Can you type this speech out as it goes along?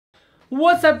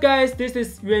What's up guys, this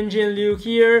is Yuanjin Liu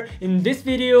here. In this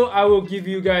video, I will give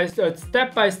you guys a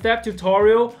step-by-step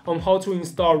tutorial on how to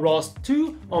install ROS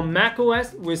 2 on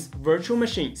macOS with virtual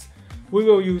machines. We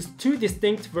will use two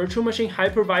distinct virtual machine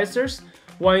hypervisors.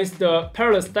 One is the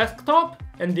Parallels Desktop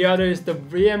and the other is the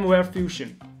VMware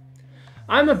Fusion.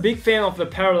 I'm a big fan of the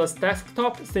Parallels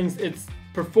Desktop since its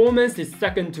performance is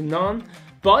second to none,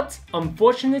 but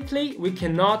unfortunately we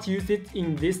cannot use it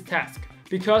in this task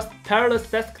because Parallels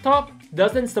Desktop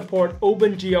doesn't support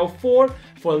OpenGL4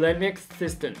 for Linux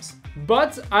systems.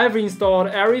 But I've installed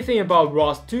everything about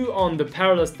ROS 2 on the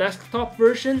Parallels Desktop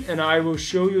version and I will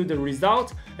show you the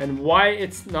result and why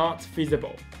it's not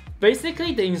feasible.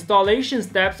 Basically, the installation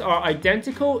steps are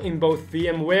identical in both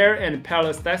VMware and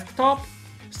Parallels Desktop,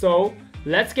 so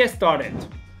let's get started.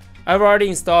 I've already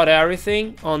installed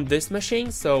everything on this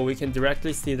machine, so we can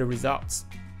directly see the results.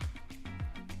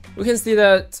 We can see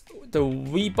that the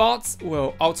VBots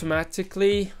will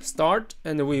automatically start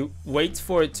and we wait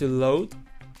for it to load.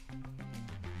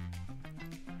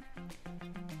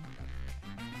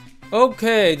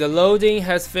 Okay, the loading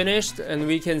has finished and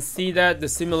we can see that the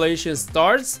simulation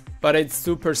starts, but it's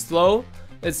super slow.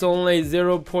 It's only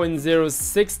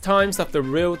 0.06 times of the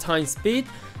real-time speed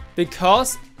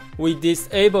because we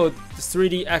disabled the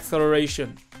 3D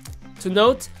acceleration. To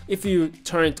note, if you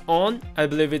turn it on, I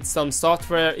believe it's some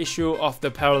software issue of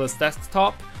the Parallels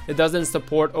Desktop. It doesn't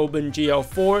support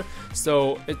OpenGL4,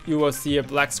 so you will see a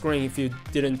black screen if you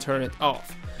didn't turn it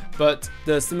off. But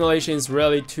the simulation is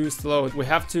really too slow. We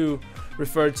have to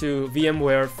refer to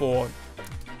VMware for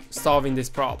solving this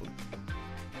problem.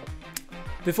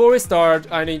 Before we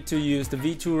start, I need to use the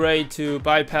V2 Ray to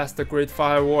bypass the grid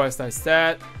firewall as I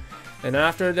said. And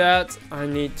after that,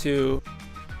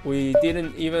 we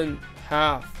didn't even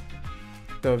have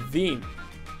the Vim.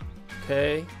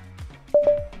 Okay,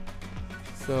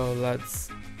 so let's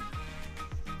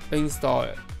install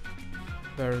it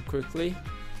very quickly.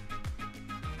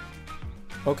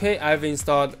 Okay, I've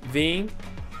installed Vim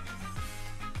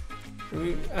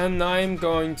and I'm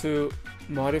going to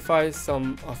modify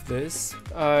some of this.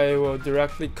 I will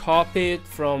directly copy it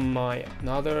from my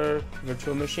another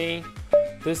virtual machine.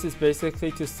 This is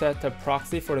basically to set a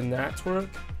proxy for the network.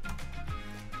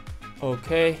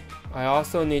 Okay, I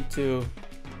also need to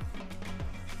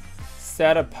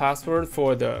set a password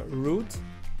for the root.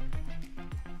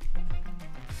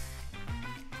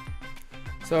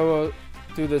 So I will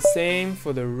do the same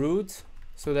for the root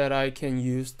so that I can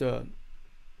use the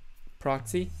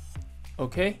proxy.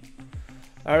 Okay,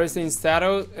 everything's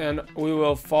settled and we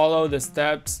will follow the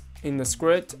steps in the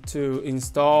script to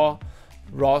install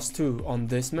ROS 2 on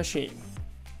this machine.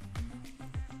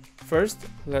 First,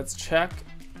 let's check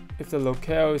if the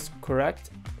locale is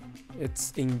correct.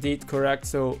 It's indeed correct,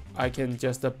 so I can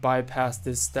just bypass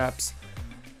these steps.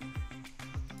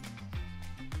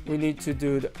 We need to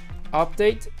do the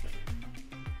update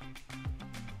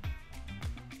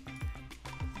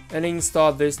and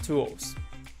install these tools.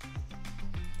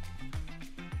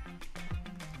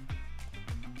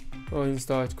 We'll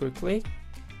install it quickly.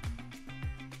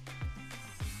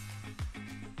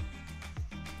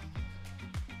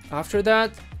 After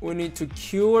that, we need to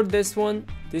cure this one.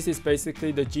 This is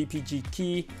basically the GPG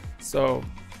key, so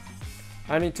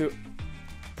I need to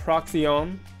proxy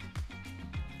on.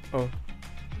 Oh,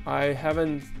 I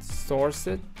haven't sourced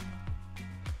it,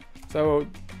 so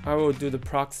I will do the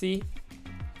proxy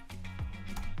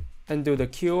and do the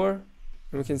cure.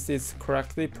 And we can see it's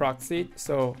correctly proxied,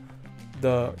 so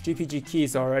the GPG key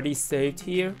is already saved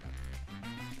here.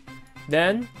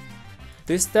 Then,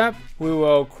 this step, we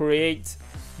will create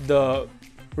the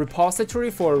repository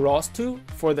for ROS 2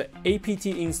 for the apt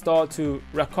install to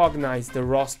recognize the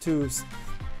ROS 2's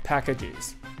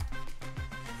packages.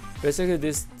 Basically,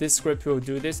 this script will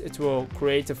do this. It will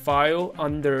create a file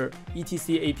under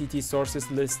etc apt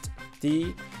sources list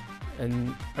d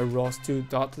and a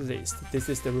ROS2.list. This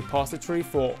is the repository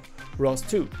for ROS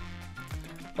 2.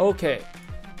 Okay,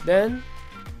 then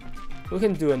we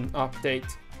can do an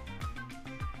update.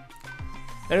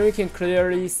 And we can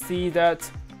clearly see that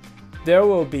there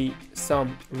will be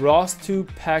some ROS 2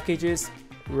 packages,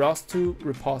 ROS 2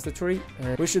 repository,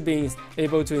 and we should be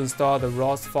able to install the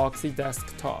ROS Foxy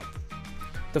desktop.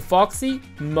 The Foxy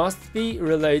must be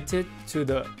related to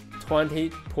the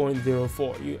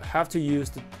 20.04. You have to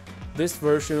use this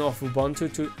version of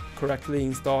Ubuntu to correctly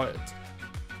install it.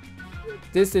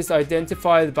 This is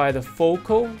identified by the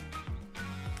focal.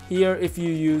 Here, if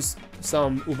you use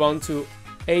some Ubuntu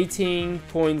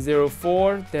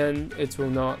 18.04, then it will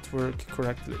not work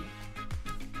correctly.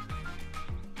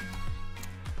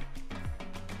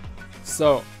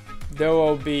 So there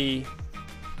will be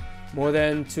more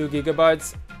than 2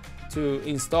 GB to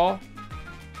install.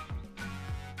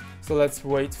 So let's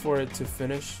wait for it to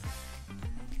finish.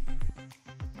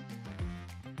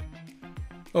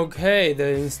 Okay, the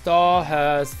install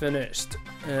has finished,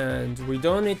 and we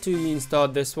don't need to install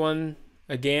this one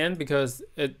again because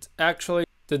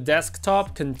the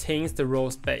desktop contains the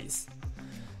ROS base.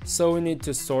 So we need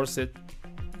to source it.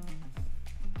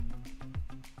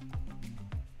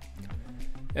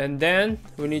 And then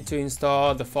we need to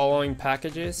install the following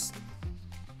packages.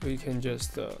 We can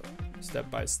just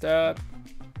step by step.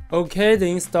 Okay, the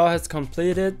install has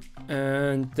completed,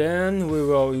 and then we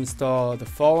will install the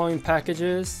following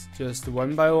packages just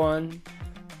one by one.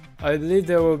 I believe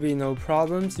there will be no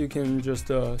problems. You can just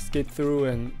skip through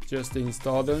and just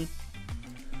install them.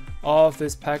 All of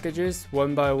these packages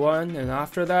one by one, and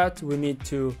after that we need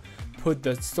to put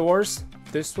the source,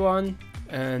 this one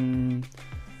and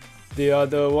the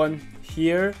other one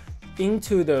here,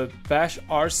 into the bash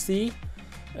RC,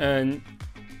 and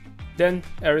then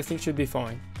everything should be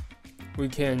fine. We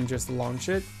can just launch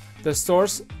it. The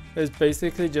source is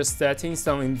basically just setting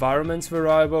some environment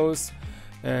variables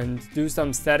and do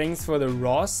some settings for the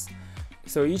ROS.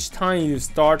 So each time you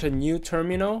start a new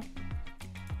terminal,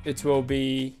 it will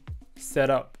be set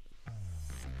up.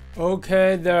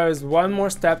 Okay, there's one more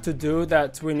step to do,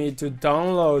 that we need to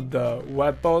download the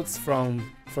webboats from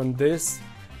this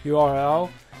URL.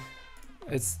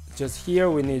 It's just here.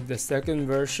 We need the second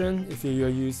version. If you're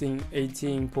using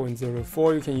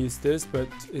 18.04, you can use this, but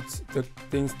the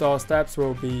install steps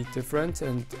will be different,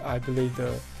 and I believe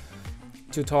the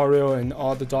tutorial and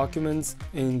all the documents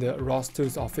in the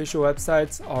ROS2's official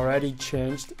websites already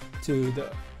changed to the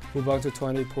Ubuntu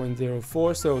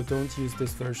 20.04, so don't use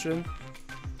this version.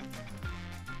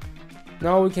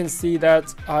 Now we can see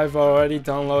that I've already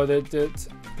downloaded it.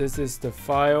 This is the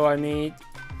file I need,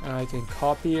 and I can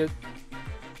copy it.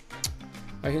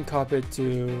 I can copy it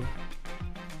to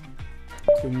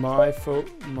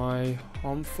my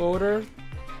home folder.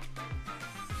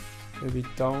 Maybe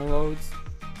downloads.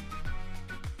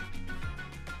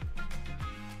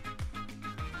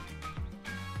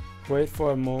 Wait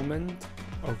for a moment.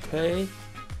 Okay,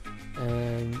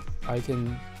 and I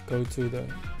can go to the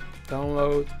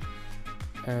download,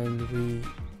 and we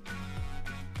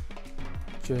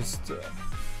just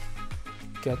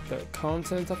get the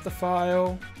content of the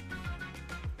file.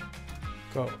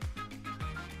 Go.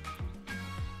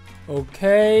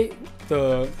 Okay,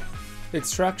 the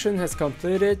extraction has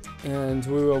completed, and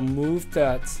we will move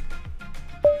that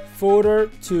folder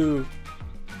to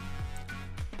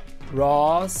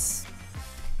ROS.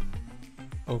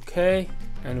 Okay,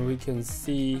 and we can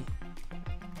see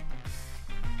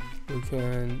we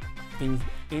can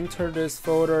enter this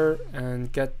folder and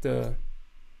get the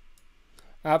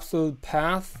absolute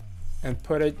path and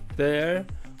put it there.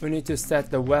 We need to set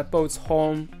the webboats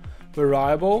home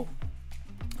variable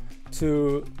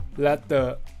to let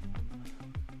the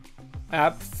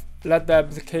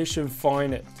application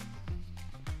find it.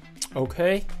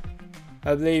 Okay,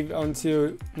 I believe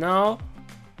until now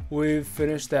we've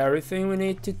finished everything we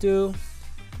need to do,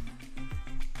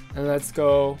 and let's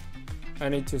go. I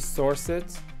need to source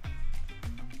it,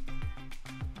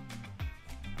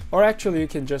 or actually you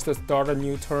can just start a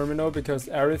new terminal because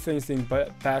everything's in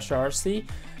bash RC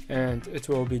and it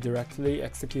will be directly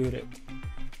executed.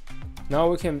 Now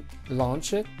we can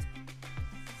launch it.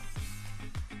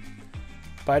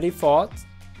 By default,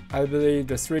 I believe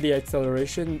the 3D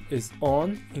acceleration is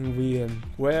on in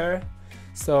VMware,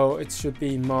 so it should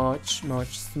be much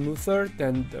smoother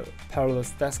than the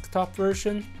Parallels desktop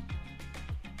version.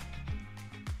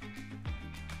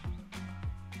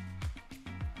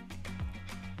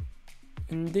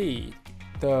 Indeed,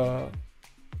 the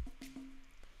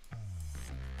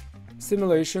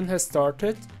simulation has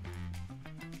started.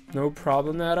 No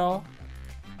problem at all.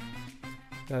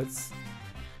 Let's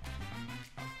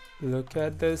look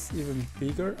at this even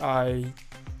bigger. I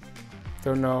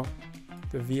don't know.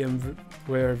 The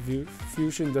VMware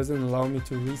Fusion doesn't allow me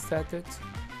to reset it,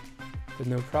 but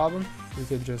no problem. You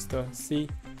can just see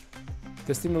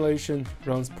the simulation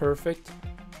runs perfect.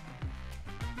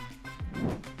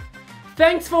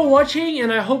 Thanks for watching,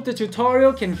 and I hope the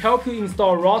tutorial can help you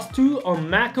install ROS2 on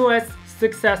macOS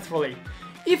successfully.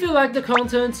 If you like the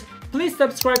content, please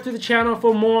subscribe to the channel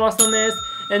for more awesomeness,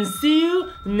 and see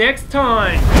you next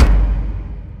time!